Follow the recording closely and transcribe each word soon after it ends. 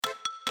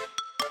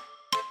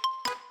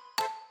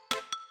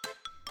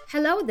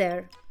Hello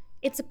there!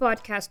 It's a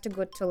podcast Too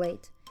Good To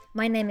Late.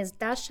 My name is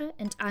Dasha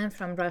and I'm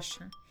from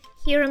Russia.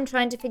 Here I'm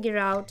trying to figure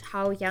out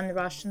how young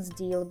Russians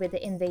deal with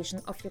the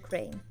invasion of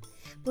Ukraine.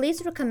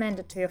 Please recommend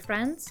it to your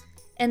friends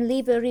and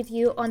leave a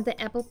review on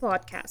the Apple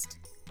Podcast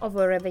or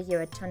wherever you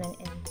are tuning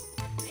in.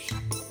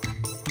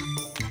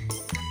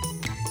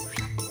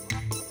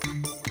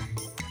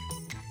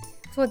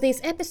 For this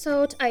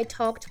episode, I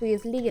talked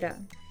with Lira.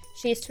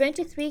 She is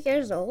 23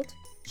 years old.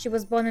 She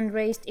was born and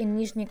raised in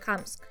Nizhny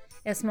Kamsk,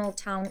 a small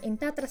town in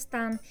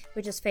Tatarstan,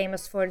 which is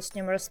famous for its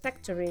numerous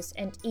factories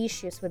and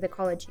issues with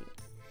ecology.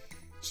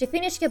 She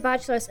finished her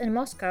bachelor's in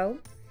Moscow,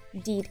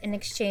 did an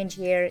exchange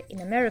year in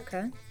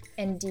America,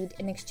 and did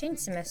an exchange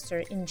semester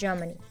in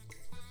Germany.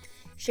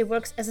 She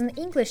works as an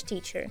English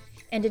teacher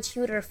and a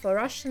tutor for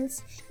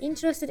Russians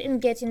interested in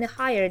getting a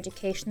higher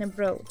education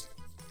abroad.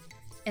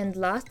 And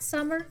last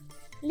summer,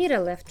 Lira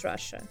left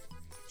Russia.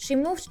 She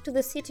moved to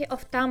the city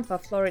of Tampa,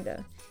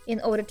 Florida, in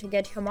order to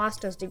get her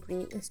master's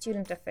degree in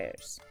student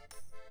affairs.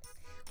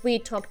 We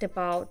talked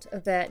about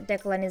the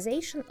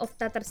decolonization of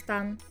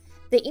Tatarstan,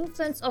 the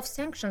influence of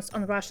sanctions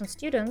on Russian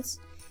students,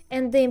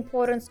 and the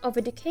importance of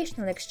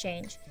educational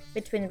exchange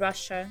between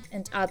Russia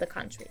and other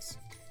countries.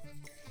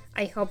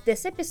 I hope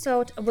this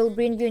episode will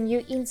bring you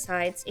new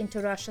insights into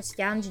Russia's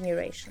young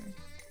generation.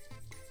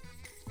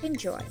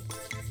 Enjoy!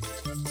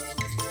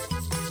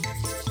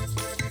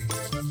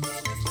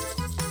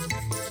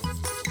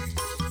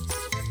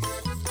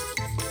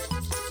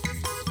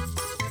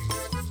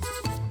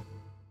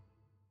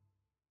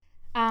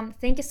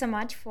 Thank you so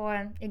much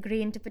for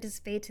agreeing to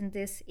participate in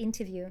this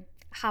interview.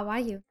 How are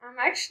you? I'm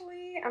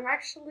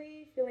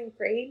actually feeling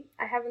great.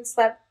 I haven't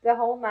slept the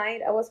whole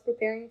night. I was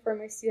preparing for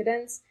my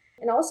students.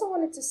 And I also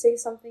wanted to say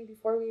something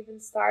before we even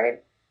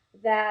start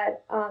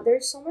that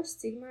there's so much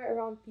stigma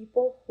around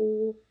people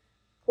who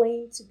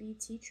claim to be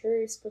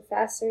teachers,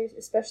 professors,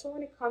 especially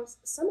when it comes,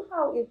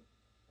 somehow it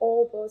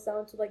all boils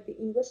down to like the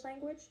English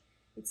language.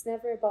 It's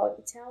never about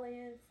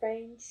Italian,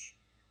 French,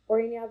 or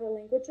any other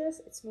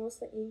languages. It's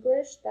mostly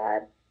English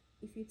that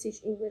if you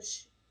teach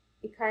English,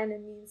 it kind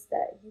of means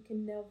that you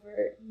can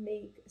never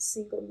make a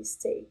single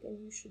mistake and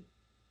you should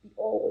be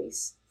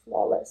always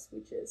flawless,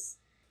 which is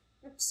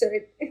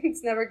absurd.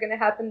 It's never going to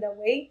happen that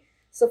way.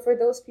 So for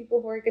those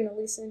people who are going to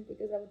listen,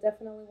 because I would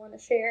definitely want to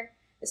share,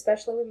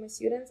 especially with my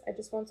students, I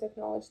just want to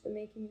acknowledge that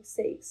making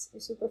mistakes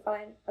is super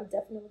fine. I'm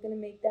definitely going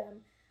to make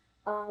them,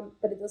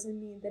 but it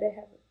doesn't mean that I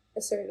have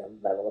a certain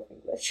level of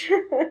English.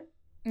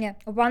 Yeah,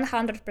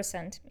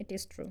 100%. It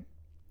is true.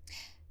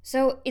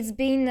 So it's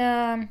been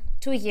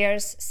 2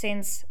 years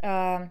since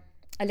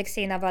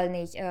Alexei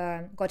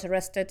Navalny got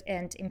arrested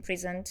and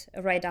imprisoned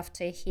right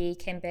after he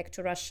came back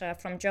to Russia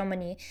from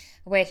Germany,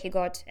 where he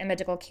got a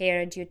medical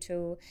care due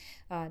to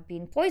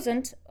being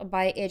poisoned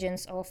by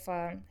agents of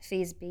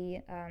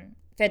FSB,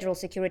 Federal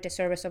Security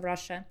Service of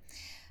Russia.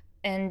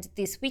 And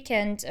this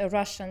weekend,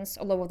 Russians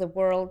all over the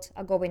world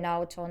are going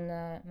out on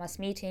mass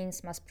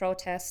meetings, mass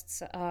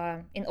protests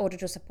in order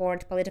to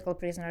support political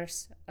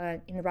prisoners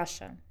in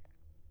Russia.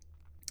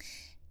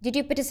 Did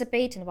you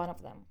participate in one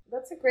of them?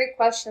 That's a great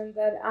question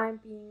that I'm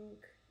being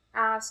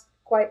asked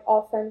quite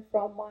often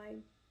from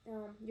my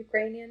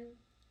Ukrainian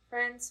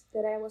friends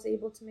that I was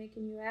able to make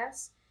in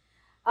US.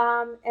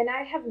 And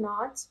I have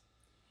not.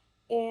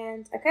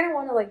 And I kind of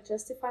want to like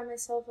justify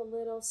myself a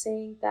little,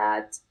 saying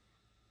that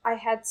I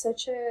had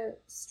such a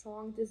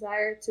strong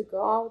desire to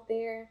go out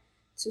there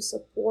to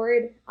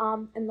support,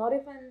 and not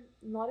even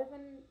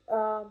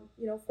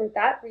for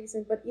that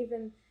reason, but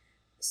even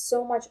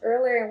so much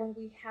earlier when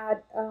we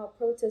had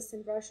protests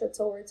in Russia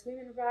towards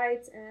women's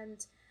rights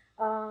and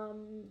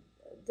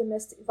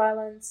domestic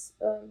violence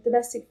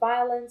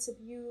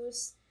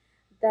abuse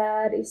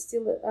that is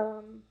still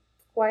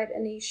quite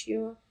an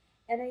issue,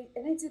 and I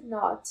did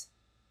not,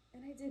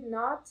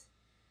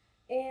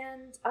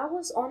 and I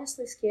was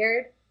honestly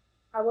scared.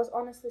 I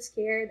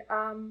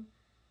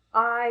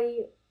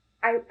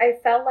I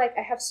felt like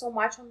I have so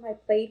much on my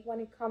plate when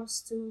it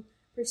comes to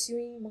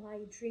pursuing my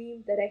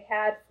dream that I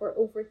had for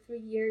over 3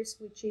 years,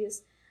 which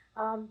is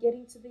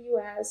getting to the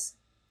US,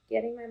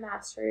 getting my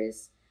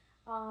master's,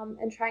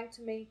 and trying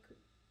to make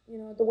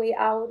the way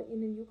out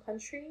in a new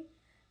country.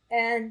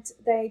 And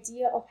the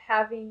idea of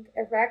having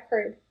a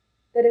record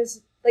that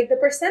is like the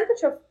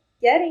percentage of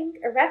getting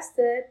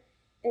arrested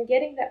and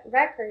getting that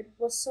record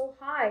was so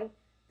high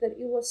that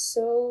it was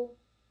so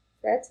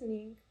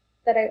threatening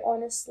that I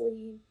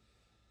honestly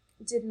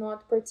did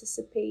not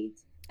participate.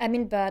 I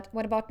mean, but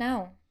what about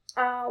now?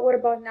 What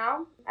about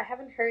now? I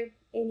haven't heard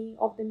any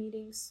of the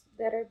meetings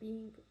that are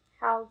being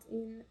held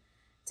in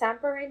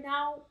Tampa right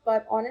now,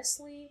 but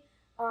honestly,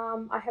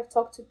 I have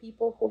talked to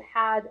people who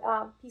had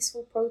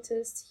peaceful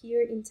protests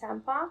here in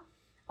Tampa,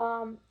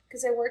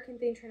 because I work in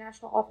the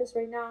international office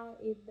right now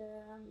in the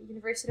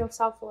University of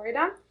South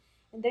Florida,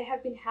 and they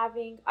have been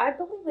having, I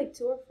believe, like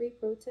 2 or 3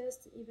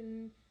 protests,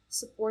 even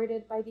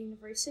supported by the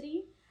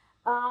university.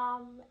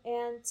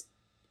 And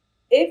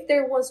if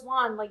there was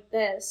one like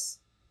this,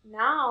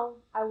 now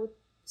I would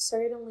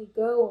certainly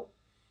go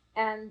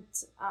and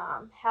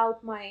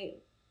help my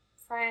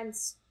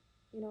friends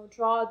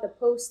draw the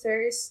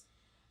posters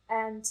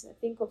and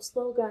think of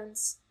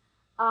slogans.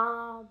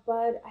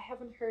 But I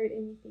haven't heard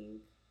anything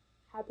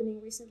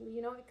happening recently.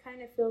 It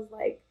kind of feels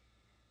like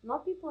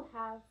not people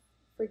have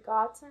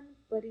forgotten,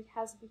 but it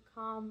has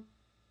become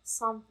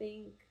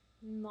something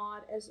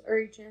not as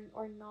urgent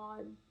or not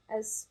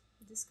as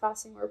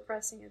discussing or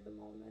pressing at the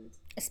moment.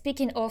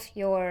 Speaking of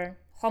your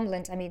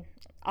homeland, I mean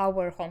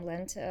our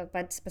homeland,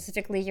 but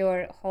specifically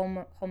your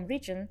home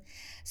region.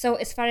 So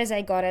as far as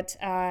I got it,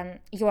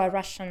 you are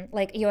Russian.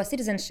 Like your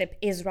citizenship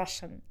is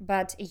Russian,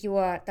 but you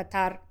are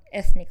Tatar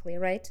ethnically,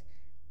 right?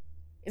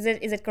 Is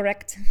it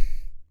correct?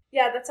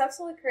 Yeah, that's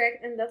absolutely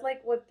correct, and that's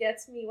like what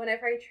gets me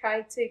whenever I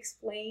try to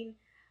explain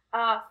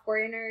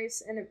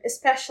foreigners and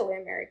especially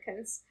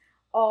Americans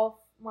of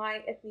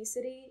my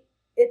ethnicity.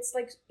 It's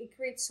like it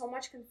creates so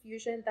much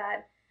confusion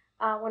that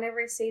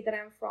whenever I say that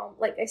I'm from,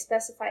 like I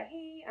specify,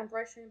 hey, I'm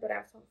Russian, but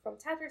I'm from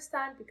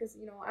Tatarstan because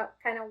I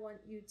kind of want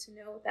you to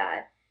know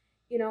that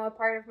a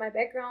part of my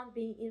background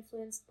being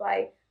influenced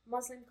by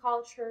Muslim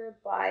culture,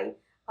 by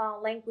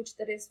language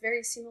that is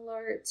very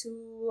similar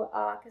to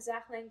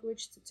Kazakh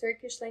language, to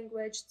Turkish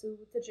language, to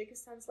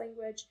Tajikistan's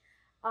language,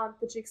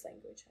 Tajik's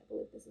language. I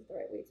believe this is the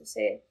right way to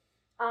say it.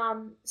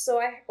 So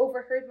I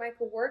overheard my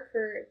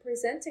coworker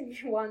presenting me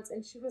once,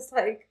 and she was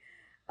like,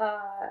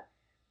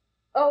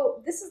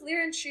 "Oh, this is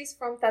Lira, and she's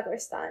from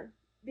Tatarstan,"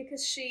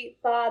 because she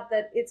thought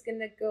that it's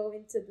gonna go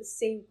into the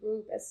same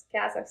group as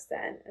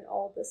Kazakhstan and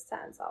all the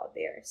stands out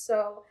there.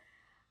 So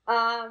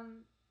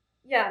um,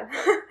 yeah,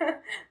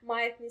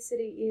 my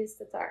ethnicity is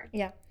Tatar.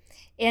 Yeah.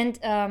 And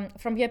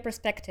from your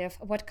perspective,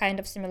 what kind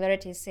of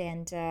similarities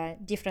and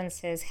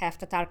differences have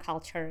Tatar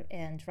culture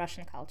and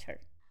Russian culture?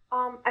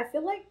 I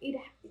feel like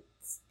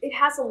it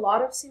has a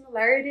lot of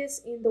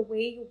similarities in the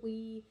way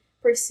we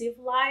perceive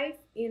life,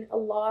 in a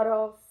lot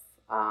of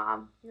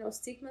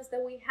stigmas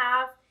that we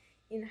have,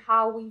 in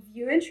how we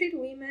view and treat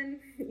women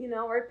in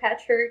our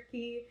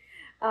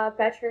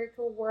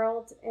patriarchal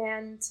world,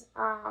 and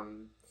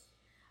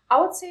I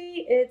would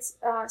say it's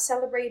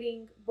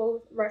celebrating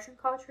both Russian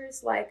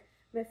cultures. Like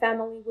my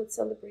family would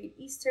celebrate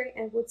Easter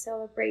and would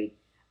celebrate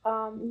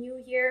New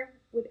Year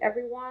with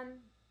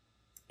everyone,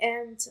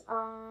 and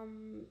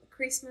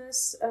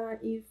Christmas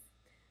if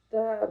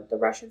the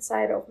Russian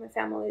side of my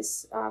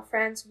family's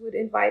friends would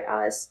invite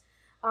us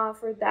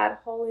for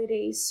that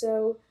holiday.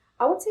 So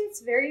I would say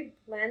it's very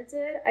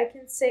blended. I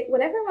can say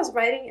whenever I was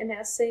writing an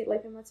essay,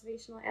 like a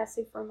motivational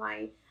essay for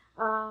my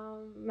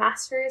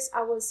master's,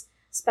 I was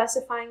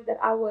specifying that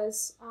I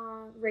was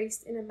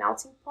raised in a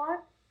melting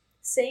pot,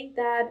 saying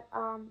that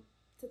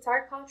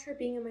Tatar culture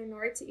being a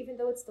minority, even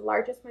though it's the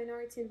largest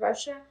minority in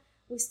Russia,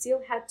 we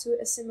still had to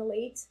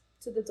assimilate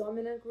to the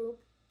dominant group,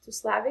 to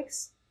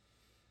Slavics.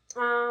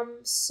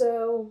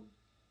 So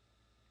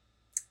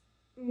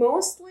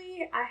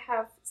mostly I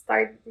have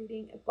started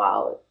reading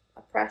about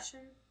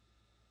oppression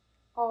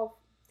of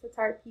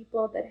Tatar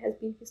people that has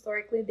been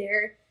historically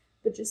there,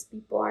 but just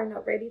people are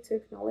not ready to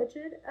acknowledge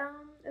it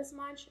as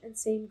much. And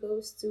same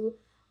goes to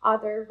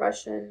other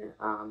Russian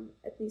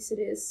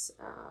ethnicities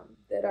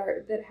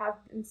that have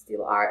and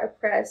still are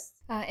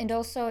oppressed. And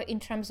also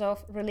in terms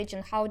of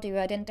religion, how do you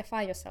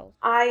identify yourself?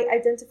 I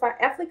identify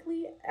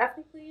ethnically.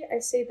 Ethnically, I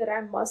say that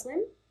I'm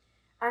Muslim.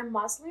 I'm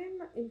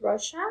Muslim in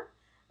Russia,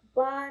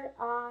 but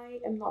I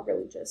am not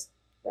religious.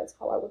 That's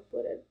how I would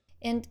put it.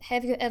 And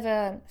have you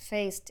ever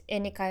faced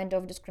any kind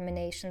of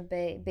discrimination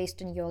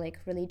based on your like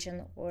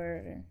religion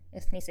or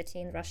ethnicity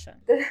in Russia?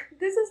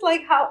 This is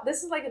like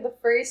the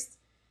first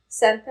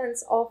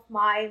sentence of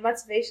my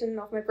motivation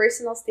of my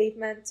personal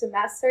statement to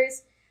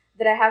masters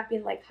that I have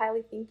been like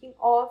highly thinking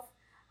of.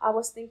 I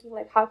was thinking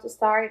like how to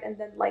start, and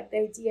then like the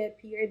idea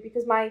appeared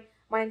because my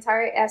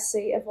entire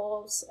essay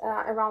evolves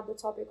around the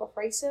topic of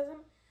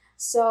racism.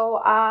 So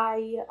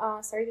I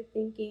started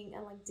thinking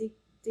and like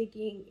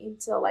digging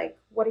into like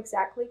what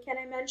exactly can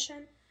I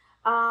mention.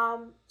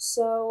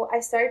 So I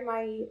started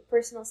my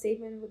personal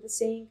statement with the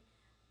saying,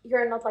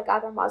 "You're not like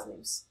other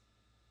Muslims,"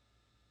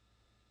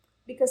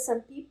 because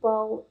some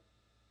people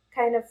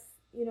kind of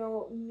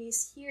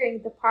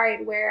mishearing the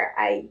part where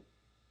I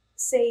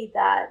say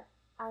that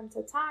I'm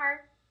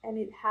Tatar and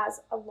it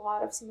has a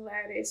lot of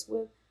similarities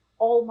with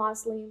all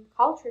Muslim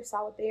cultures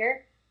out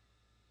there.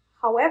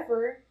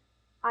 However,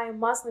 I am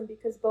Muslim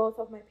because both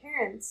of my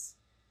parents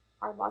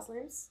are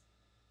Muslims,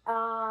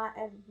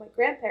 and my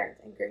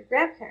grandparents and great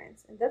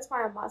grandparents, and that's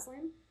why I'm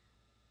Muslim.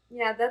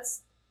 Yeah,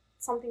 that's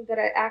something that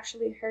I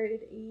actually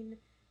heard in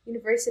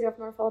University of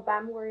North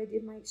Alabama where I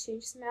did my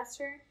exchange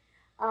semester,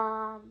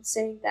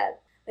 saying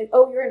that like,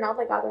 oh, you're not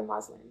like other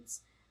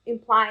Muslims,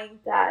 implying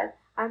that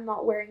I'm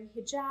not wearing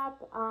hijab,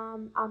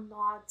 I'm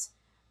not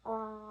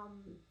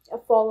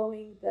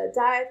following the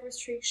diet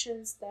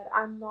restrictions, that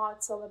I'm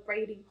not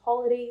celebrating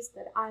holidays,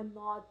 that I'm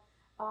not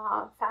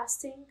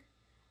fasting.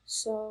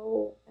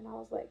 So, and I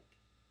was like,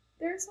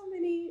 there are so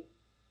many,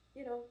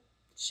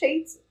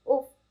 shades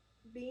of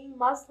being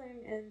Muslim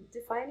and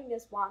defining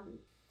as one.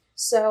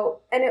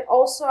 So, and it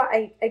also,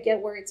 I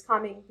get where it's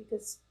coming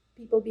because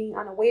people being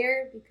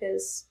unaware,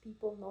 because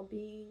people not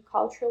being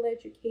culturally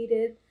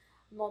educated,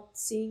 not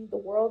seeing the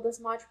world as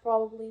much,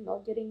 probably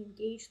not getting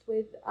engaged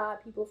with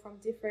people from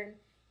different,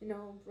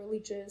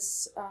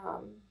 religious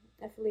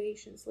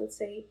affiliations, let's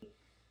say.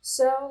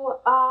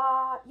 So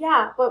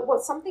yeah, but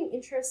what's something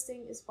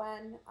interesting is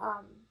when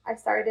I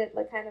started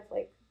like kind of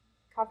like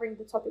covering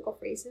the topic of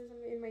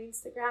racism in my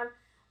Instagram,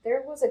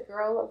 there was a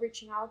girl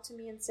reaching out to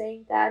me and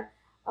saying that,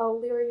 oh,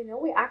 Lira,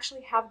 we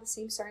actually have the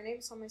same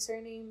surname. So my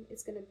surname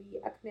is going to be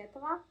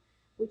Akhmetova,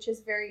 which is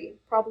very,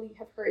 probably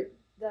have heard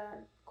the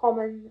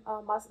common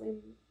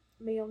Muslim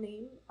male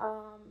name,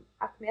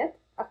 Ahmed.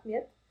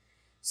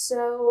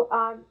 So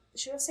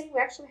she was saying we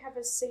actually have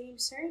the same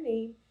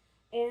surname.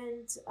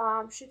 And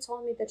she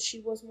told me that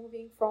she was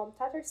moving from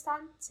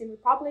Tatarstan, same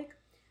republic,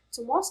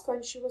 to Moscow,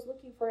 and she was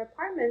looking for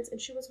apartments, and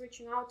she was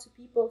reaching out to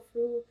people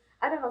through,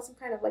 I don't know, some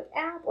kind of like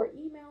app or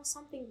email,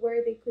 something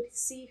where they could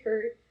see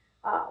her,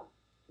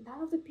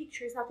 none of the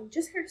pictures, nothing,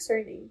 just her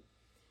surname.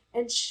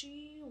 And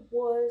she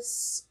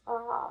was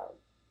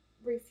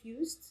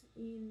refused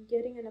in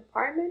getting an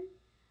apartment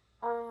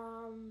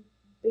um,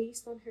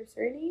 based on her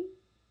surname,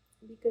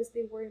 because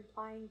they were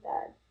implying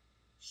that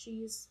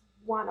she's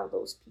one of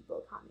those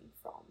people coming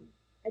from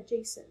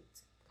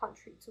adjacent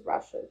country to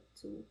Russia,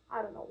 to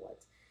I don't know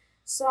what.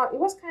 So it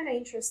was kind of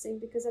interesting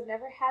because I've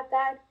never had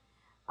that.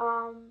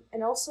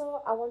 And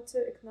also, I want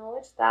to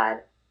acknowledge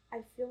that I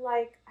feel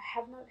like I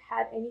have not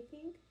had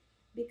anything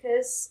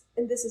because,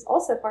 and this is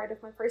also part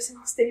of my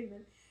personal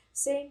statement,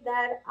 saying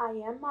that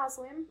I am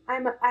Muslim.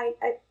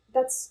 I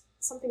that's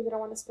something that I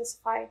want to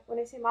specify. When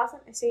I say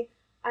Muslim, I say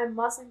I'm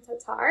Muslim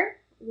Tatar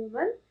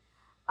woman.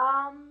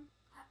 Um,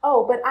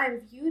 oh, but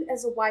I'm viewed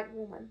as a white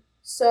woman.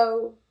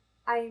 So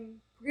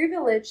I'm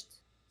privileged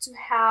to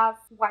have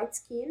white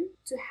skin,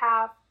 to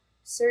have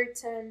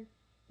certain,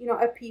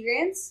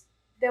 appearance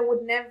that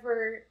would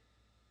never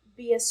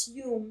be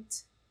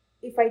assumed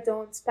if I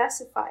don't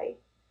specify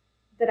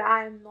that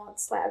I'm not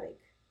Slavic.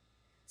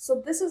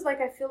 So this is like,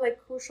 I feel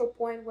like crucial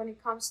point when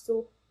it comes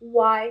to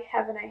why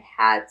haven't I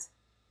had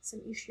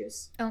some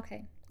issues.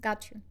 Okay,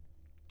 got you.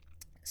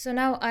 So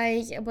now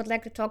I would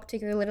like to talk to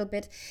you a little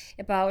bit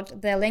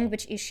about the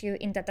language issue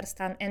in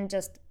Tatarstan and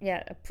just,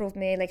 prove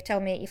me, like tell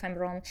me if I'm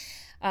wrong.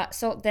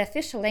 So the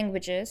official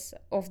languages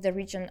of the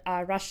region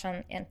are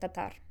Russian and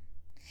Tatar.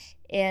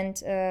 And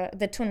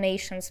the two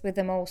nations with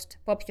the most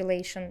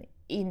population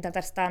in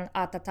Tatarstan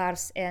are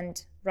Tatars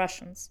and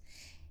Russians.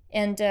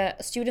 And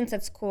students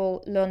at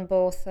school learn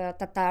both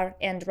Tatar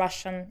and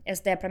Russian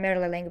as their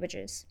primary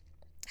languages.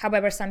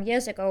 However, some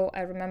years ago, I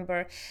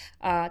remember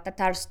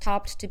Tatar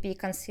stopped to be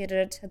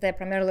considered the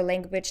primary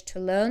language to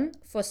learn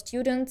for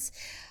students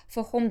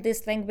for whom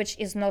this language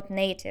is not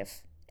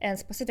native, and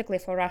specifically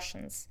for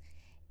Russians.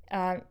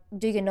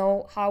 Do you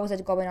know how is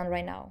it going on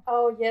right now?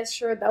 Oh, yes,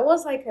 sure. That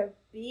was like a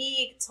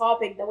big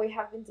topic that we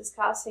have been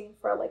discussing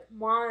for like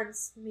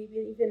months,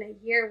 maybe even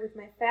a year with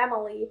my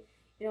family.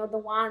 The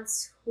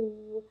ones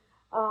who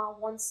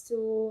wants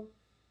to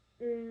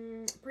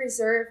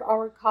preserve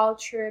our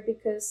culture,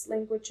 because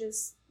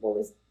languages, well,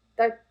 is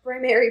the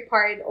primary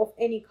part of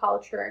any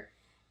culture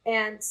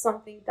and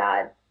something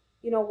that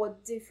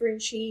would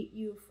differentiate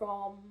you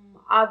from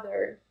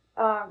other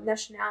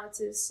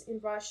nationalities in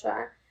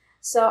Russia.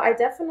 So I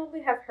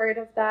definitely have heard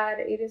of that.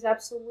 It is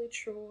absolutely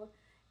true.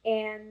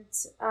 And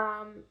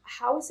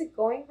how is it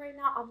going right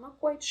now? I'm not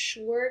quite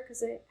sure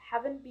because I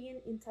haven't been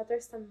in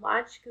Tatarstan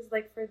much, because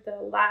like for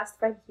the last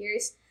 5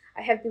 years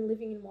I have been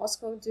living in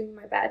Moscow doing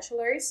my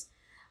bachelor's.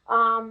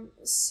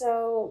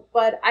 So,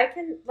 but I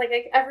can,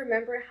 like, I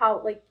remember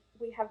how, like,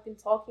 we have been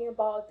talking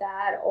about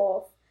that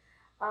of,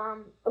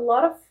 a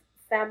lot of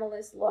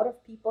families, a lot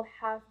of people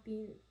have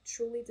been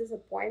truly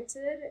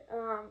disappointed,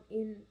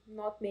 in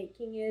not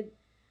making it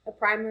a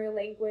primary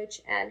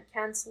language and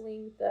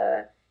canceling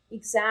the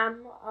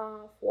exam,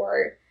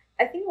 for,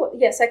 I think,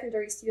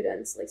 secondary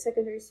students, like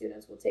secondary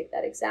students will take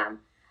that exam,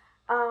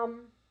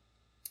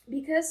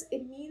 because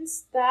it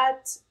means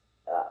that,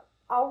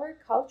 our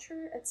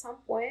culture at some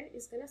point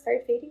is going to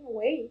start fading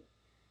away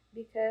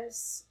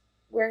because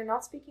we're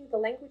not speaking the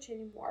language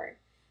anymore.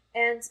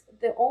 And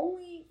the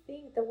only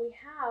thing that we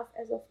have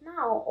as of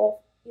now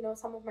of,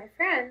 some of my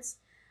friends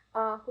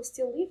who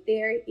still live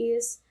there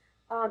is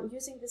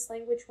using this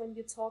language when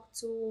you talk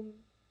to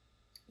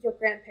your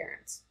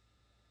grandparents,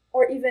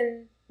 or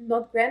even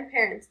not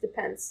grandparents,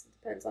 depends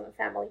on the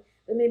family,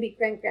 but maybe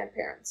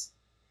grandparents.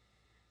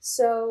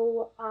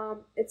 So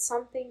it's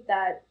something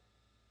that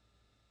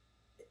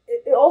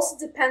it also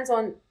depends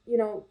on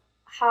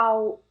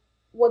how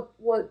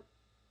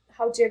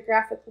how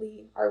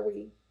geographically are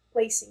we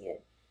placing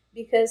it,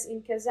 because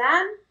in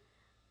Kazan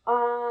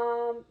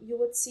you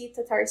would see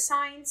Tatar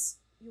signs,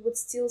 you would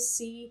still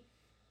see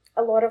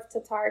a lot of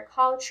Tatar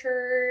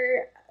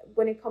culture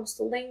when it comes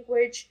to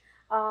language.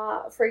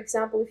 For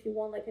example, if you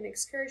want like an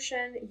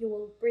excursion, you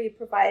will be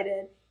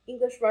provided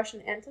English,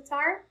 Russian, and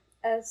Tatar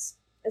as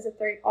a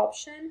third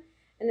option.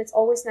 And it's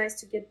always nice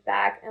to get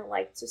back and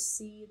like to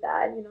see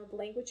that the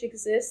language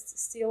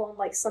exists still on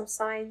like some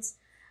signs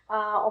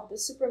of the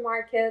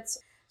supermarkets.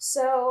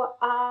 So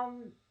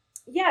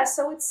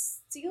so it's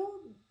still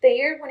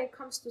there when it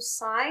comes to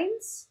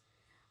signs,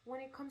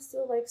 when it comes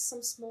to like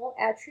some small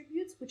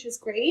attributes, which is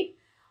great,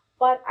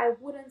 but I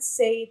wouldn't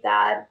say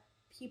that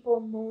people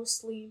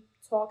mostly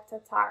talk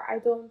Tatar. I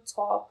don't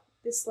talk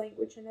this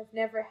language, and I've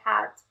never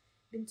had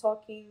been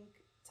talking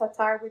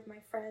Tatar with my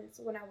friends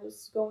when I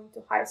was going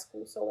to high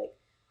school. So like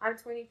I'm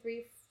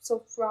 23, so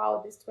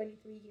throughout these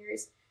 23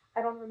 years,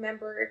 I don't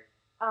remember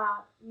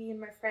me and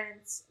my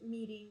friends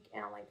meeting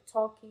and like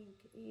talking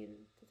in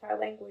Tatar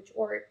language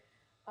or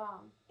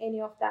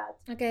any of that.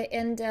 Okay,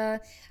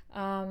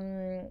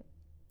 um,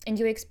 and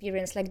your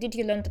experience, like, did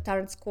you learn Tatar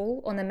at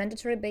school on a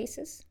mandatory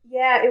basis?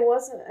 Yeah, it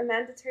was a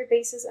mandatory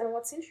basis. And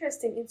what's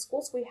interesting, in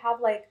schools we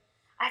have like,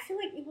 I feel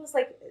like it was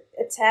like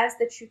a test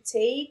that you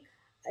take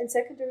in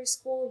secondary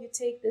school. You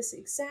take this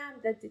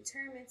exam that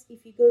determines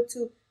if you go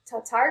to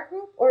Tatar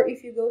group or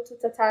if you go to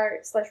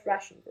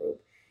Tatar/Russian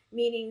group,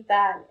 meaning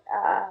that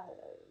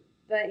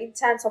the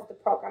intent of the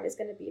program is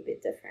going to be a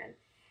bit different.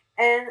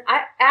 And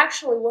I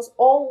actually was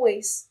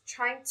always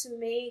trying to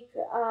make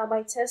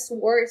my test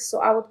worse, so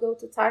I would go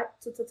to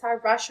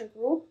Tatar/Russian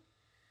group,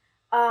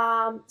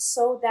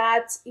 so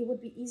that it would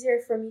be easier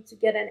for me to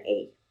get an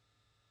A,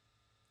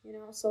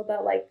 so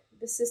that like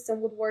the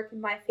system would work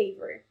in my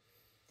favor.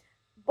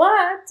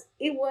 But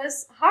it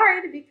was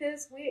hard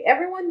because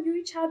everyone knew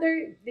each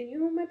other. They knew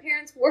who my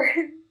parents were.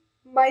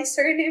 My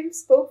surname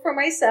spoke for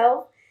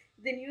myself.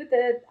 They knew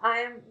that I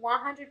am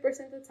 100%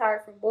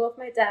 Tatar from both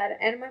my dad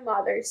and my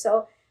mother.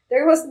 So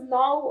there was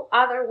no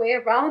other way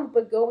around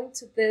but going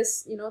to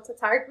this,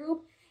 Tatar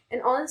group.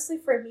 And honestly,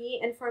 for me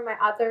and for my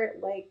other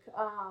like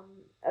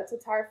a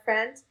Tatar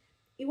friend,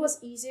 it was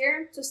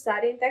easier to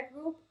study in that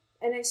group.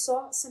 And I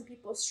saw some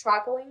people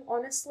struggling,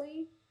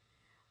 honestly,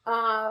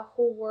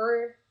 who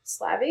were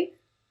Slavic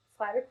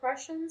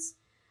Russians,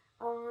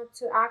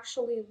 to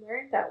actually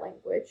learn that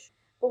language.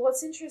 But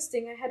what's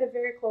interesting, I had a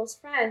very close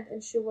friend,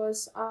 and she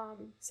was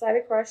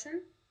Slavic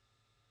Russian,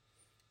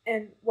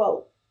 and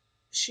well,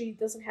 she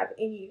doesn't have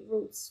any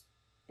roots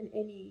in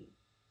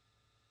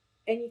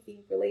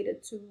anything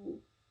related to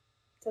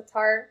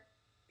Tatar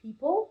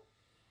people,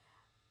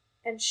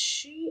 and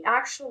she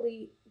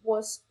actually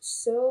was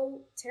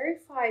so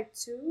terrified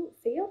to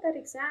fail that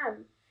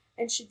exam,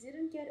 and she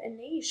didn't get an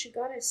A, she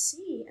got a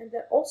C, and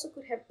that also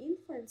could have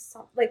influenced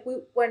some, like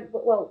when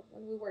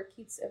we were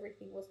kids,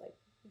 everything was like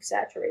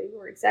exaggerated. We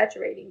were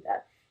exaggerating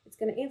that it's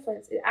going to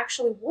influence. It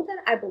actually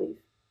wouldn't, I believe.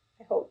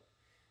 I hope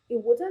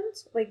it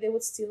wouldn't. Like they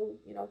would still,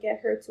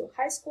 get her to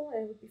high school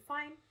and it would be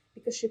fine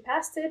because she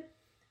passed it.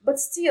 But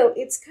still,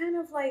 it's kind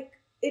of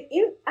like it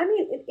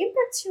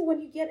impacts you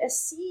when you get a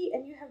C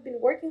and you have been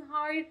working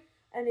hard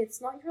and it's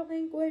not your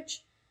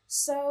language.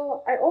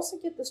 So I also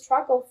get the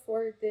struggle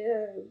for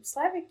the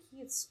Slavic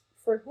kids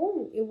for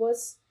whom it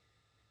was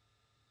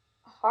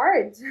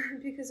hard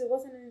because it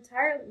was an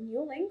entire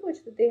new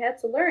language that they had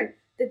to learn,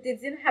 that they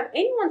didn't have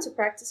anyone to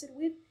practice it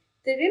with.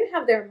 They didn't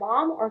have their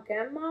mom or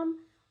grandmom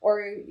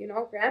or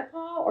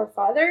grandpa or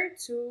father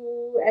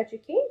to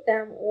educate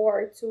them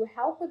or to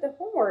help with the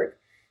homework.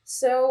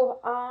 So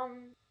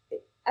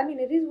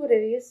it is what it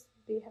is.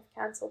 They have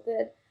canceled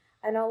it.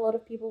 I know a lot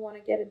of people want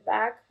to get it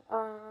back,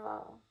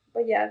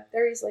 but yeah,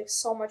 there is like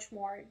so much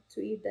more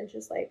to it than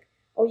just like,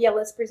 oh yeah,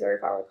 let's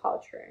preserve our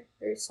culture.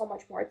 There is so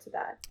much more to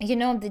that.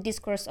 The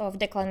discourse of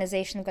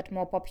decolonization got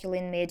more popular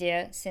in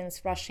media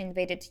since Russia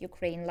invaded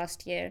Ukraine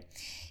last year.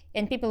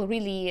 And people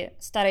really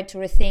started to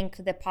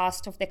rethink the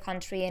past of the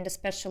country and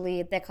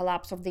especially the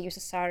collapse of the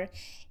USSR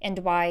and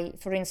why,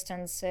 for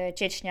instance,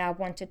 Chechnya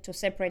wanted to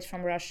separate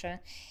from Russia.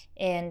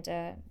 And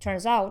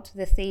turns out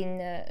the thing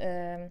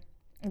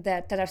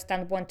that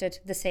Tatarstan wanted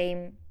the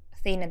same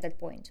thing at that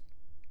point.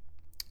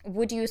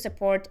 Would you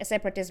support a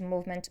separatist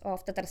movement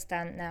of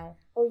Tatarstan now?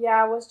 Oh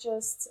yeah, I was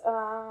just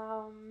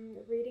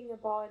reading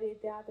about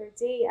it the other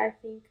day. I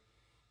think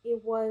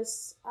it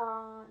was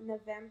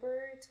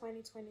November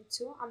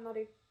 2022. I'm not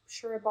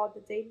sure about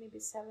the date, maybe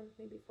 7th,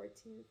 maybe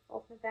 14th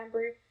of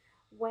November,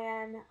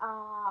 when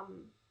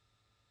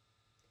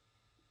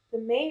the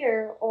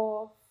mayor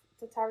of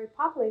Tatar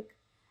Republic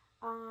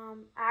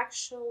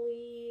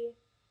actually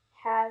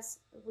has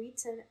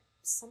written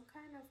some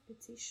kind of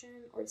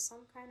petition or some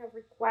kind of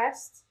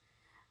request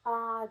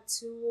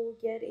to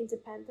get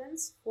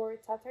independence for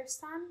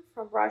Tatarstan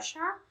from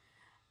Russia.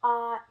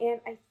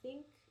 And I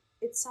think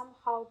it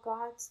somehow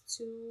got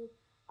to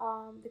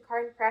the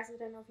current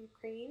president of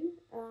Ukraine,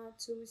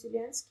 to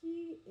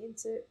Zelensky,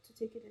 to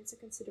take it into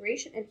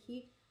consideration. And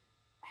he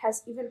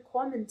has even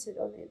commented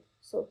on it.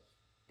 So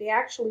they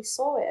actually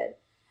saw it.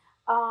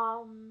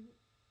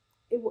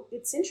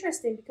 It's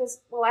interesting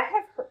because, well, I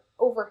have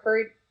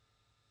overheard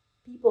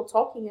people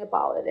talking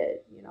about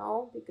it,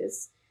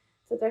 because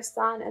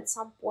Tatarstan at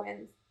some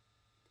point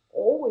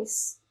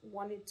always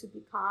wanted to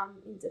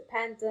become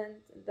independent,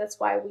 and that's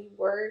why we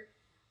were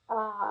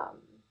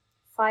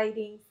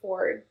fighting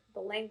for the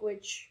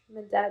language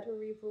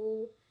mandatory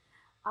rule.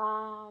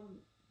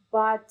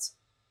 But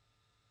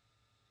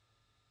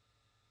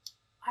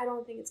I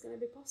don't think it's going to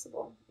be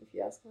possible, if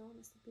you ask my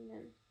honest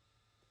opinion.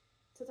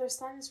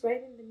 Tatarstan is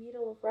right in the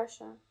middle of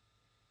Russia.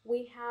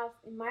 We have,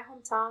 in my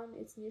hometown,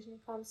 it's Nizhny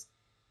Kamsk,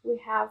 We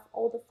have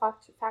all the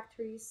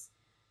factories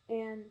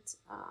and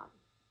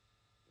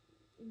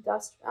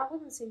I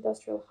wouldn't say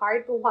industrial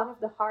heart, but one of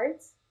the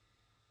hearts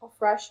of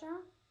Russia.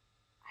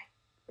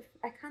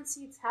 I can't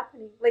see it's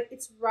happening. Like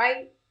it's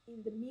right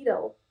in the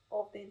middle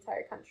of the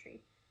entire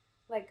country.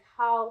 Like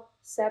how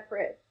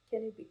separate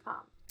can it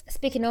become?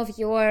 Speaking of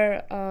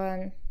your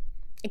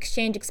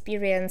exchange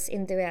experience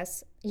in the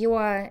US, you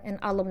are an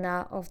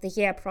alumna of the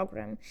YEAR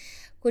program.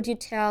 Could you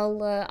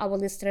tell our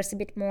listeners a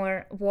bit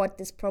more what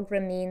this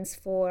program means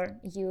for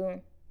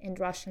you and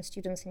Russian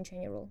students in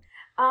general?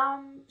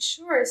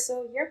 Sure.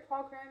 So year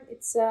program,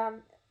 it's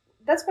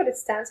that's what it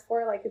stands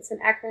for. Like it's an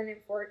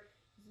acronym for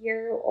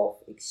Year of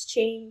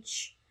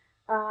Exchange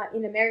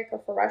in America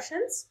for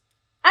Russians.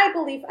 I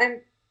believe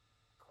I'm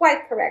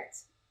quite correct.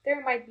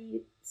 There might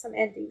be some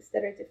endings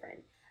that are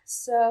different.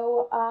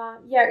 So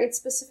yeah, it's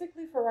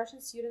specifically for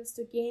Russian students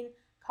to gain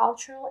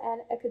cultural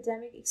and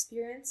academic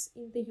experience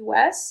in the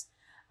U.S.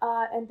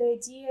 And the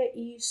idea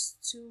is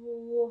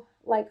to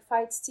like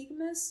fight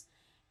stigmas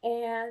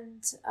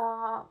and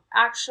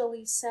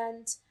actually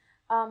send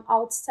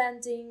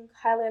outstanding,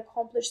 highly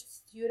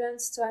accomplished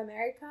students to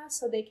America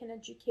so they can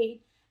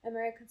educate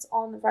Americans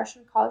on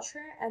Russian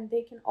culture and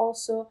they can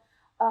also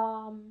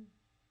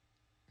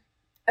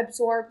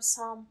absorb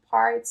some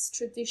parts,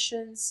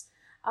 traditions,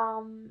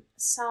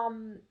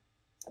 some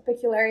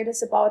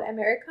peculiarities about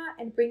America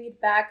and bring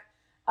it back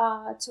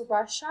to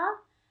Russia.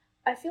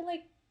 I feel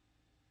like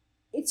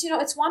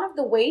it's one of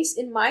the ways,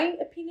 in my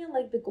opinion,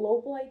 like the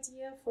global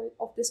idea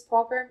of this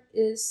program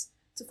is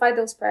to fight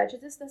those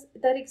prejudices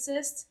that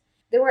exist.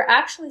 They were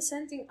actually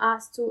sending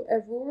us to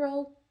a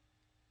rural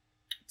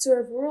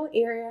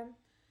area,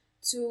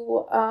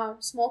 to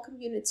small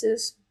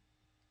communities,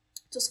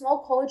 to small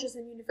colleges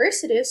and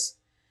universities,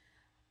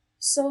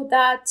 so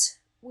that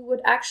we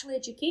would actually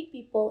educate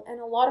people. And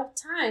a lot of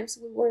times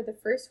we were the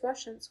first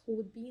Russians who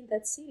would be in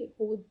that city,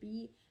 who would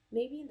be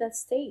maybe in that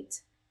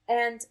state.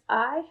 And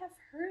I have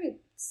heard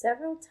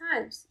several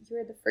times,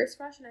 you're the first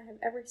Russian I have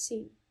ever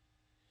seen.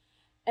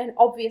 And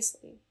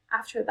obviously,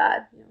 after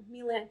that,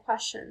 million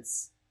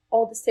questions,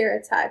 all the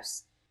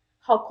stereotypes,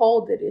 how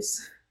cold it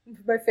is,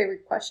 my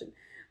favorite question,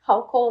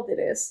 how cold it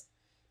is,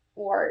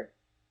 or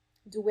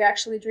do we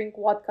actually drink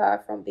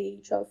vodka from the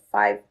age of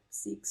 5,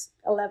 6,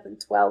 11,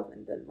 12,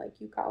 and then like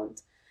you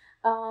count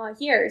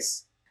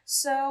years.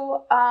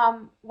 So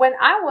when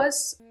I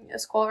was a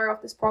scholar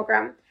of this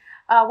program,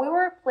 we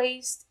were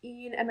placed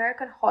in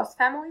American host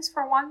families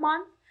for 1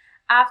 month.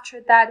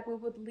 After that, we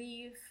would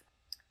live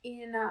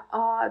in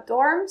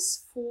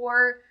dorms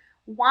for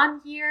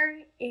 1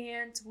 year,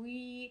 and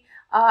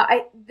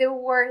there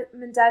were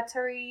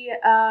mandatory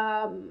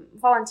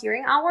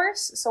volunteering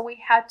hours, so we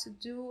had to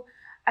do,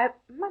 I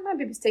might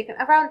be mistaken,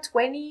 around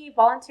 20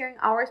 volunteering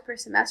hours per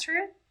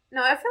semester.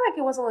 No, I feel like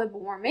it was a little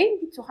bit more,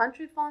 maybe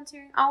 200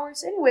 volunteering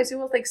hours. Anyways, it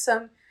was like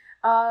some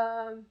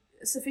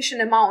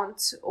sufficient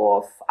amount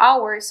of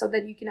hours so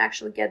that you can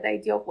actually get the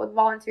idea of what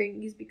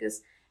volunteering is,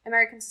 because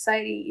American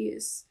society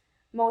is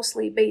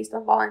mostly based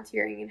on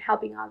volunteering and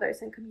helping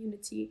others and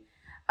community.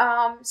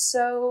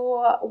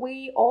 So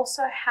we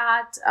also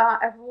had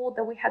a rule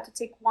that we had to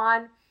take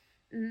one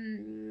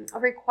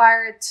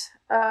required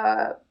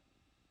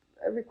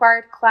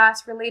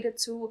class related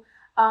to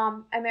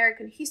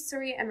American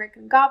history,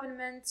 American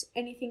government,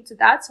 anything to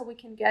that, so we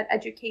can get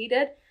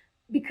educated,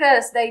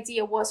 because the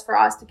idea was for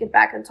us to get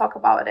back and talk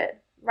about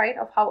it, right,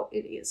 of how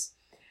it is.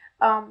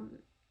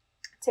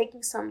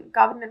 Taking some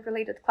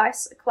government-related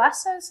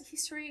classes,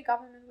 history,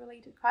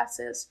 government-related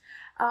classes,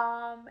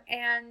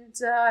 and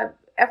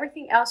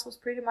everything else was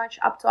pretty much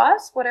up to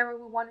us. Whatever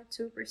we wanted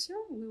to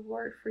pursue, we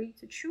were free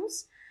to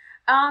choose.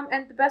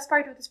 And the best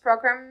part of this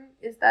program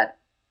is that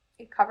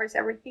it covers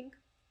everything.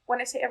 When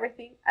I say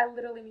everything, I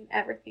literally mean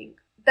everything.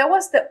 That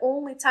was the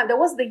only time, that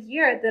was the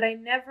year that I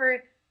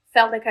never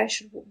felt like I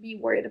should be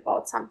worried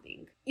about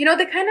something. They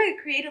kind of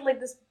created like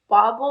this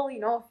bubble,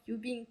 of you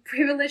being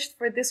privileged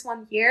for this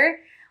 1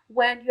 year,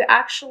 when you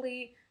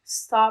actually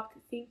stopped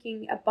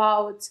thinking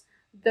about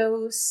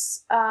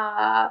those,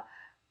 like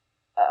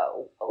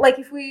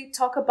if we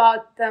talk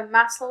about the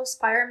Maslow's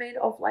pyramid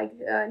of like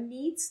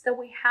needs that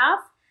we have,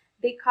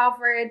 they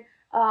covered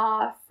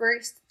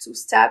first 2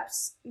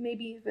 steps,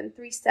 maybe even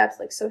 3 steps,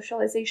 like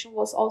socialization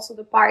was also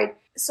the part.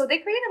 So they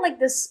created like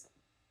this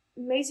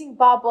amazing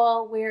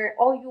bubble where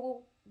all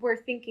you were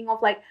thinking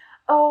of like,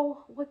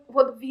 oh,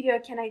 what video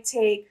can I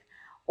take?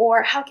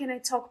 Or how can I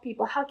talk to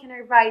people? How can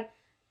I write?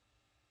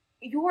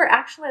 You were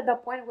actually at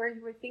that point where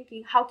you were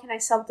thinking, how can I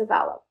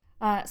self-develop?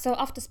 So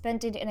after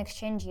spending an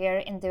exchange year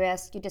in the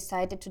US, you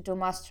decided to do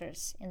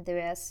masters in the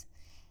US.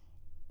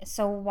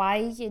 So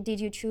why did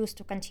you choose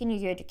to continue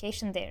your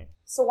education there?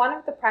 So one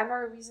of the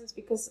primary reasons,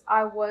 because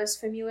I was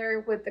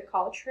familiar with the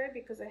culture,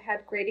 because I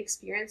had great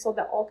experience, so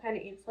that all kind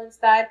of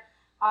influenced that.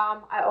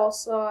 I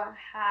also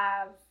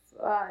have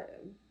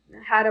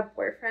had a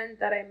boyfriend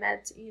that I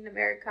met in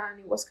America, and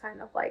it was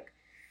kind of like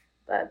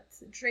that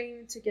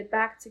dream to get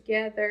back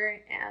together,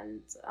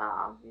 and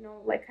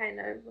like kind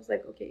of was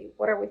like, okay,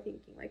 what are we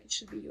thinking? Like it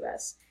should be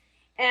US.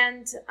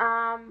 And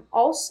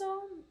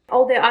also,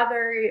 all the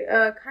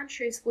other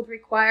countries would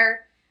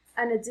require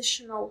an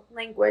additional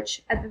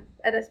language at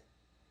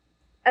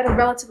a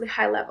relatively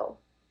high level.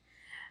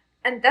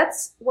 And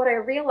that's what I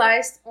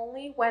realized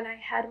only when I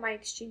had my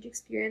exchange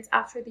experience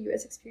after the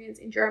US experience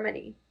in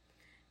Germany.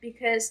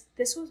 Because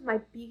this was my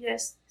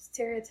biggest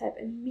stereotype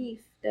and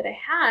myth that I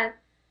had,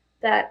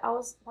 that I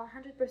was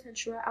 100%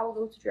 sure I will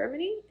go to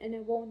Germany and I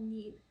won't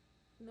need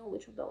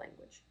knowledge of the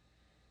language.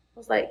 I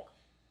was like,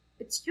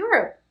 it's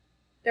Europe.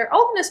 They're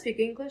all going to speak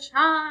English.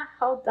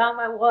 How dumb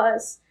I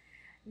was.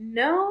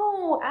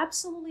 No,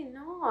 absolutely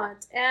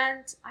not.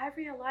 And I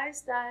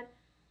realized that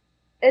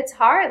it's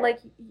hard. Like,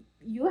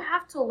 you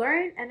have to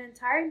learn an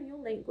entire new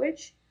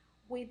language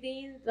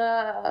within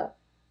the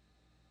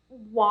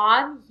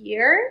 1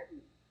 year,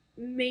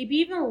 maybe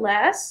even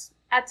less,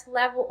 at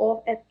level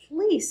of at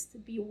least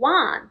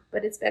B1,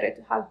 but it's better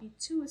to have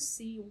B2,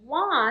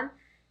 C1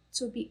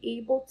 to be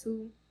able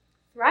to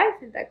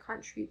thrive in that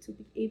country, to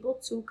be able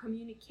to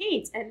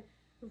communicate and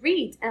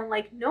read and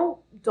like know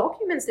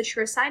documents that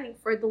you're signing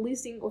for the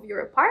leasing of your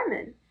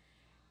apartment.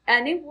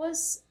 And it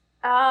was,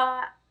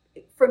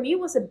 for me, it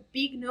was a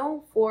big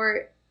no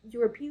for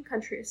European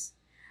countries.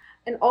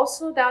 And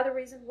also the other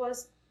reason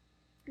was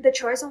the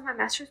choice of my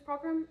master's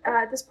program.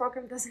 This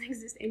program doesn't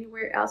exist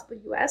anywhere else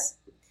but US.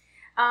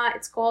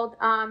 It's called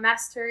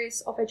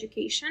Masters of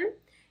Education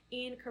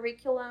in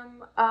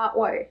Curriculum,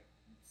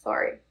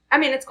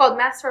 it's called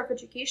Master of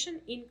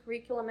Education in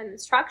Curriculum and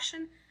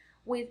Instruction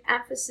with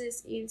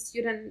emphasis in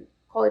student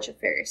college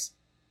affairs.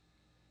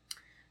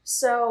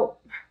 So,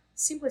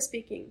 simply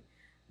speaking,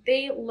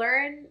 they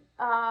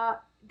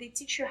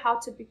teach you how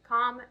to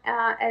become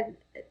an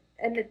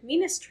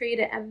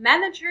administrator and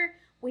manager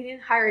within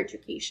higher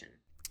education.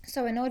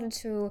 So in order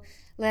to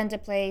land a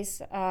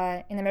place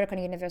in American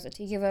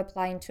university, you were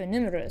applying to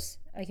numerous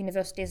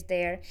universities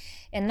there,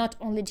 and not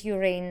only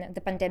during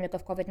the pandemic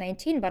of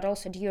COVID-19, but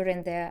also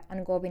during the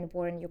ongoing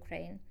war in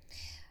Ukraine.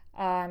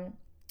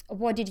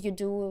 What did you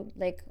do?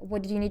 Like,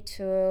 what did you need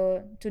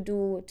to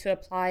do to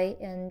apply,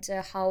 and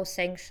how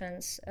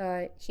sanctions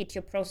hit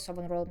your process of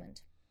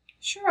enrollment?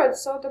 Sure.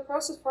 So the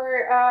process for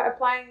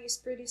applying is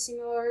pretty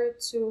similar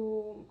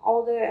to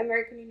all the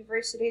American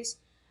universities.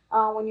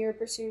 When you're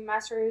pursuing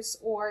master's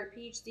or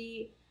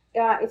PhD,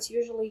 it's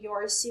usually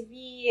your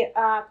CV,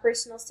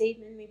 personal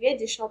statement, maybe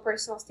additional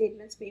personal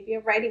statements, maybe a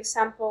writing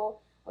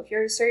sample of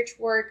your research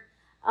work,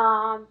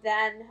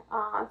 then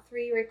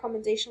 3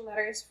 recommendation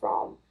letters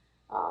from,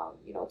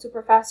 2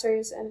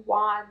 professors and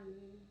one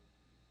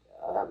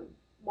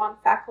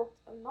faculty,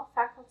 not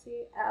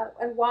faculty,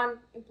 and one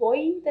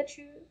employer that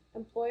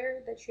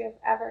you have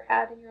ever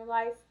had in your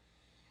life,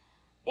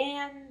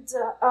 and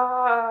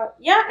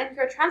and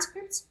your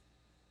transcripts.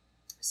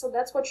 So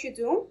that's what you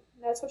do.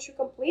 That's what you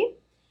complete.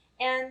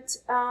 And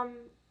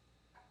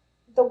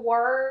the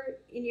war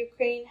in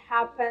Ukraine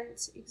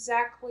happened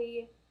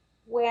exactly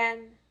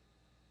when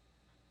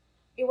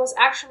it was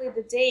actually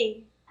the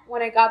day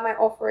when I got my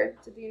offer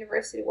to the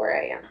university where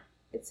I am.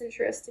 It's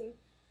interesting.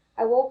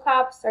 I woke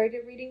up,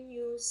 started reading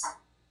news,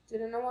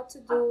 didn't know what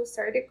to do,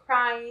 started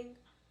crying,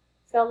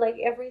 felt like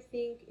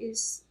everything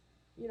is,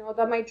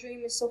 that my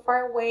dream is so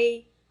far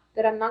away,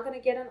 that I'm not going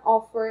to get an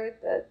offer,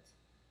 that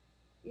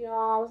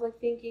I was like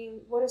thinking,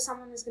 what if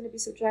someone is going to be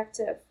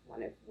subjective?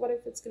 What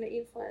if it's going to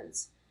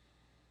influence?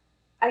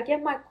 I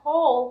get my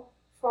call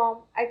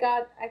from, I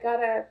got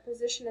a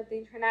position at the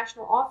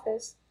international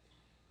office,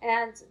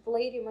 and the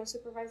lady, my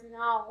supervisor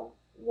now,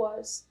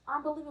 was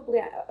unbelievably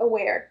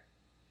aware.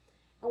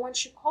 And when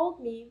she called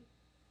me,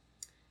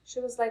 she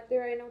was like,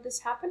 Lira, I know this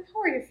happened.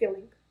 How are you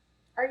feeling?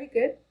 Are you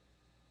good?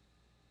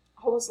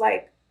 I was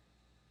like,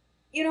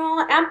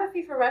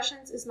 empathy for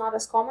Russians is not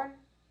as common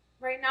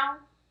right now.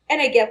 And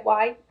I get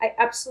why. I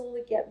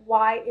absolutely get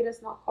why it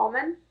is not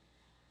common.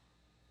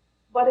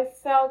 But it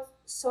felt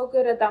so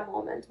good at that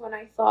moment when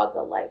I thought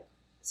that, like,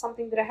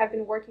 something that I have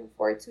been working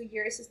for 2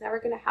 years is never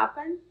going to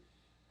happen.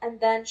 And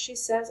then she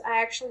says,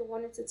 I actually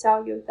wanted to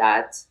tell you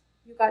that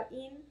you got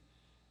in,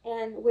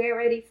 and we're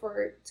ready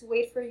to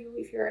wait for you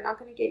if you're not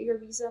going to get your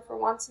visa for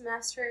 1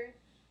 semester.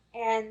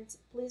 And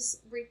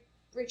please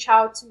reach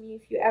out to me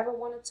if you ever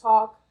want to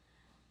talk.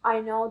 I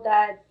know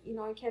that,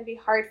 it can be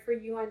hard for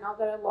you. I know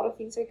that a lot of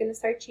things are going to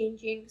start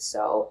changing.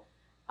 So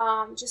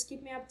just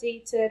keep me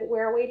updated.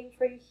 We're waiting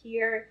for you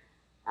here.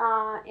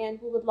 And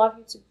we would love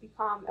you to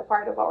become a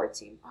part of our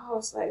team. I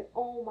was like,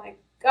 oh my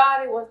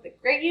God, it was the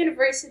great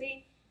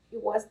university.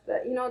 It was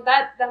that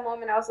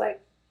moment I was like,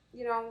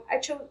 I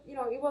chose,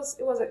 it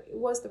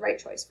was the right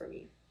choice for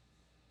me.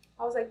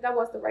 I was like, that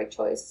was the right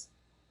choice.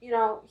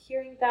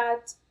 Hearing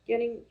that,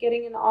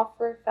 getting an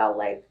offer felt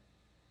like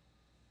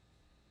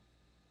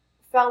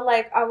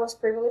I was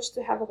privileged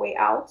to have a way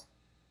out,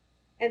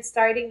 and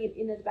starting it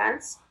in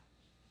advance,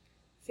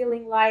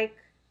 feeling like,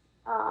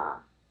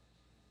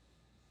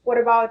 what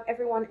about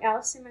everyone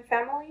else in my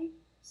family?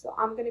 So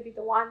I'm going to be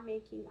the one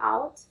making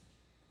out.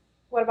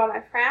 What about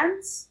my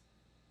friends?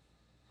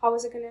 How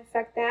is it going to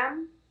affect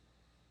them?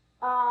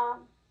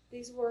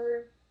 These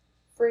were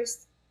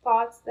first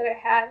thoughts that I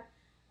had.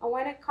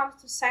 When it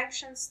comes to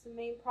sanctions, the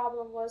main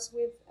problem was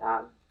with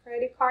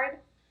credit card.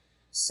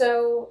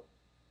 So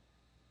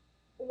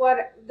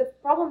what the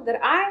problem that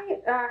I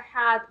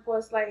had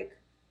was like,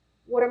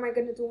 what am I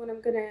gonna do when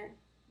I'm gonna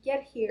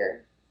get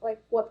here?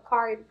 Like, what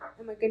card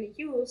am I gonna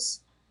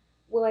use?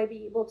 Will I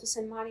be able to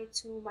send money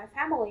to my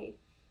family?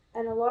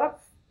 And a lot of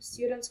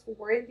students who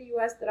were in the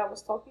US that I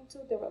was talking to,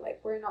 they were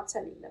like, we're not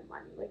sending them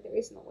money. Like, there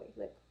is no way.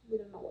 Like, we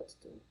don't know what to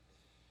do.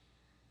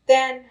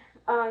 Then,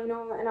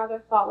 another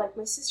thought, like,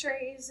 my sister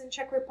is in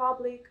Czech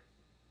Republic.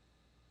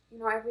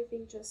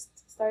 Everything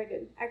just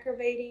started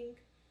aggravating.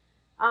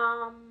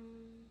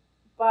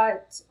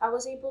 But I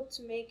was able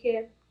to make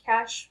it.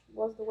 Cash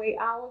was the way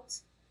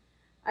out.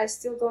 I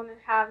still don't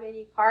have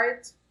any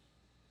cards,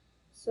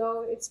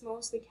 so it's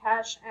mostly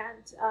cash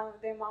and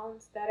the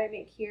amount that I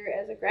make here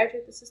as a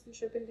graduate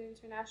assistantship in the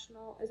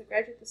as a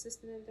graduate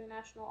assistant in the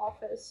international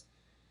office.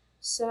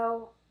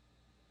 So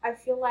I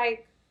feel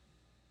like,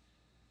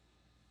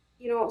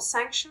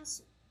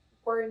 sanctions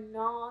were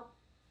not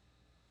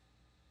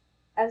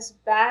as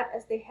bad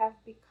as they have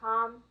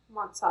become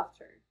months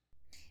after.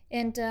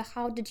 And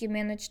how did you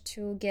manage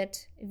to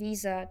get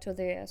visa to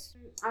the US?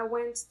 I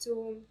went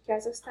to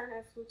Kazakhstan.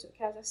 I flew to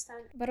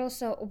Kazakhstan. But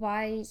also,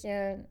 why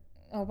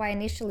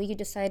initially you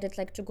decided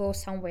like to go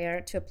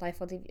somewhere to apply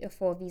for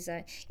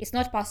visa? It's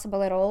not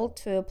possible at all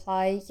to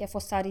apply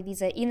for study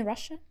visa in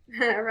Russia.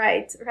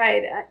 Right.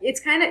 It's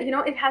kind of,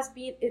 it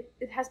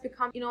has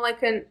become,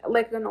 like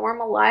a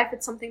normal life.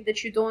 It's something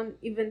that you don't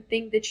even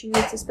think that you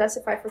need to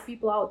specify for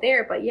people out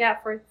there. But yeah,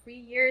 for 3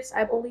 years,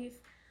 I believe,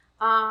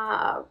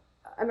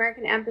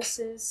 American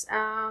embassies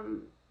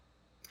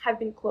have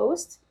been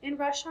closed in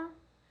Russia,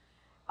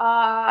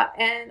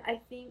 and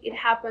I think it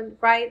happened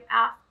right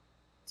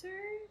after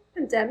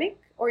pandemic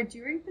or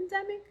during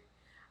pandemic.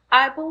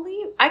 I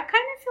believe I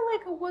kind of feel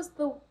like I was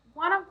the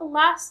one of the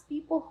last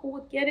people who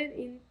would get it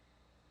in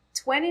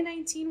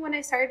 2019 when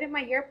I started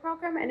my year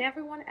program, and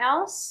everyone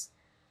else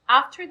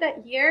after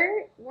that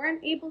year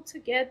weren't able to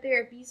get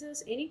their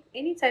visas,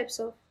 any types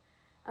of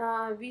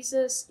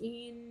visas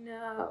in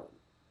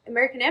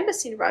American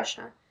embassy in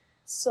Russia.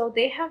 So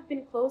they have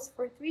been closed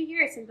for 3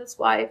 years, and that's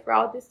why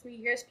throughout these 3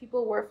 years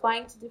people were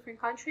flying to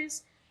different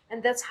countries,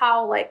 and that's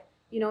how, like,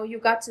 you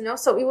got to know.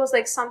 So it was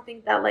like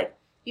something that, like,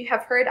 you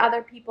have heard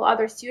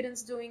other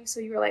students doing, so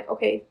you were like,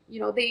 okay,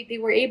 they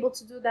were able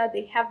to do that,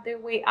 they have their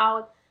way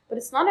out. But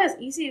it's not as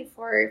easy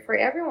for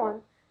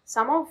everyone.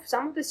 Some of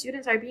the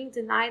students are being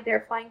denied.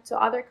 They're flying to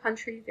other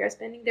countries, they're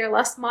spending their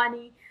less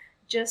money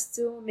just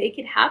to make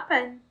it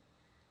happen.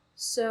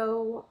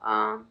 So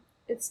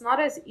it's not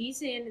as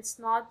easy, and it's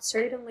not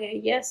certainly a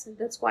yes, and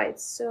that's why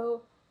it's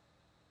so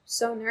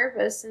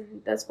nervous,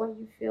 and that's when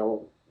you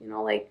feel,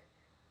 like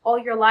all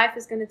your life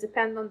is going to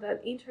depend on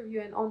that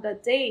interview and on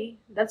that day.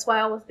 That's why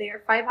I was there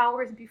 5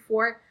 hours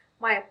before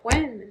my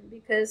appointment,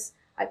 because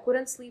I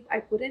couldn't sleep, I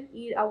couldn't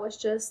eat. I was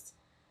just,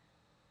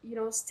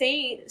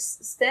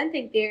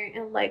 standing there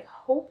and like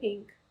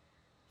hoping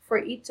for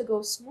it to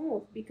go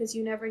smooth, because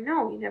you never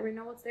know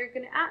what they're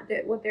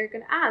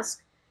gonna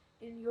ask,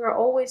 and you're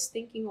always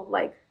thinking of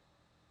like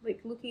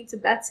looking into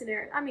bad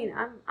scenarios. I mean,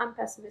 I'm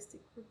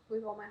pessimistic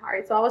with all my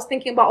heart, so I was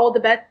thinking about all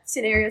the bad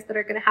scenarios that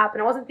are gonna happen.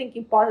 I wasn't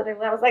thinking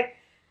positively. I was like,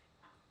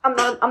 I'm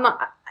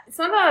not. It's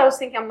not that I was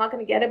thinking I'm not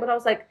gonna get it, but I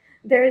was like,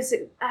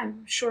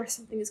 I'm sure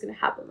something is gonna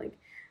happen. Like,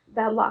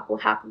 bad luck will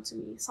happen to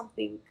me.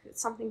 Something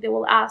they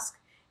will ask,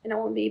 and I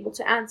won't be able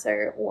to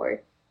answer.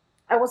 Or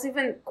I was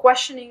even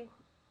questioning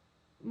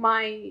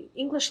my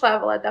English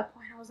level at that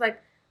point. I was like,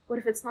 what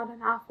if it's not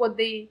enough? What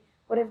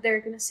if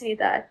they're gonna say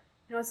that,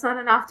 it's not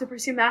enough to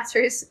pursue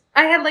masters?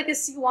 I had like a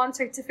C1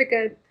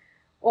 certificate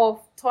of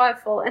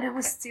TOEFL, and I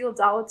was still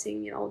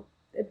doubting,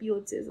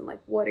 abilities, and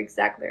like, what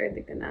exactly are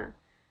they gonna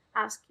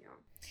ask you?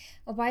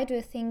 Why do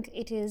you think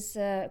it is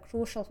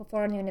crucial for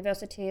foreign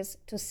universities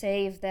to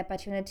save the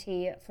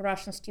opportunity for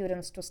Russian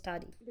students to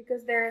study?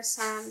 Because there are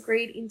some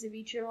great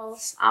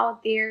individuals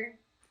out there,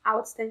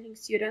 outstanding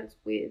students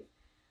with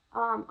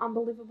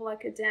unbelievable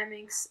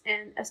academics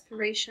and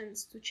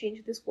aspirations to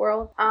change this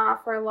world.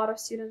 For a lot of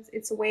students,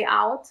 it's a way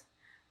out.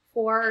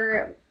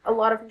 For a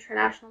lot of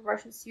international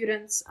Russian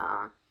students,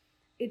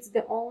 it's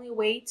the only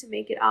way to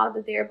make it out,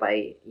 that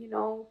thereby,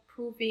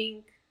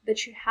 proving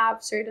that you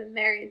have certain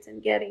merits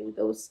and getting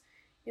those,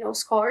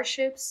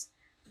 scholarships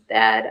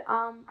that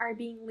are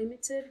being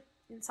limited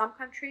in some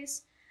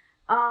countries,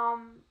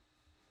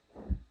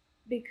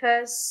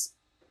 because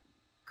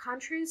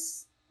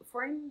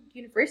foreign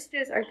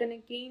universities are going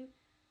to gain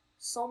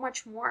so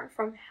much more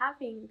from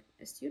having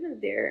a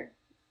student there,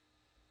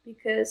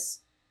 because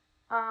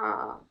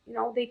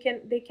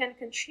they can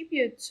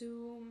contribute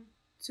to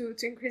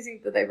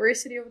increasing the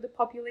diversity of the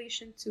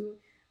population, to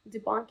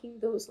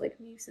debunking those like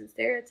myths and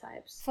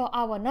stereotypes. For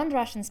our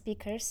non-Russian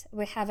speakers,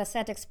 we have a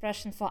set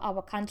expression for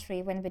our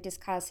country when we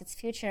discuss its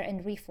future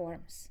and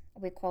reforms.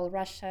 We call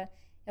Russia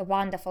a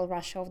wonderful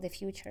Russia of the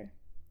future.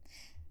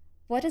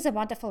 What is a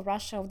wonderful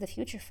Russia of the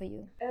future for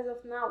you? As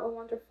of now, a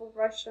wonderful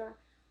Russia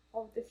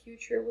of the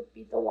future would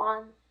be the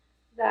one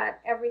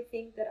that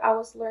everything that I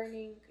was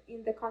learning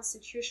in the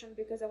Constitution,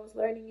 because I was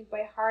learning it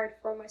by heart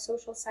from my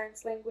social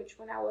science language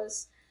when I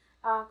was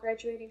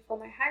graduating from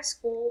my high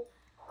school,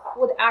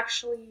 would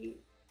actually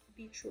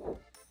be true.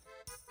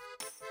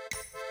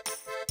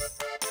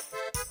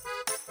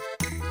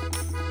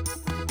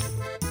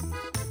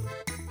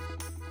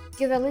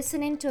 You were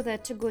listening to the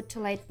Too Good To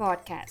Late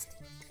podcast.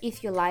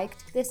 If you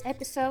liked this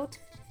episode,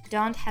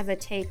 don't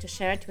hesitate to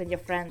share it with your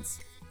friends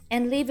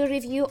and leave a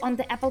review on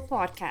the Apple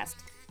Podcast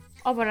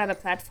or whatever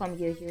platform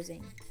you're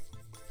using.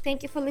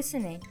 Thank you for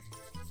listening,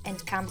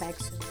 and come back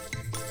soon.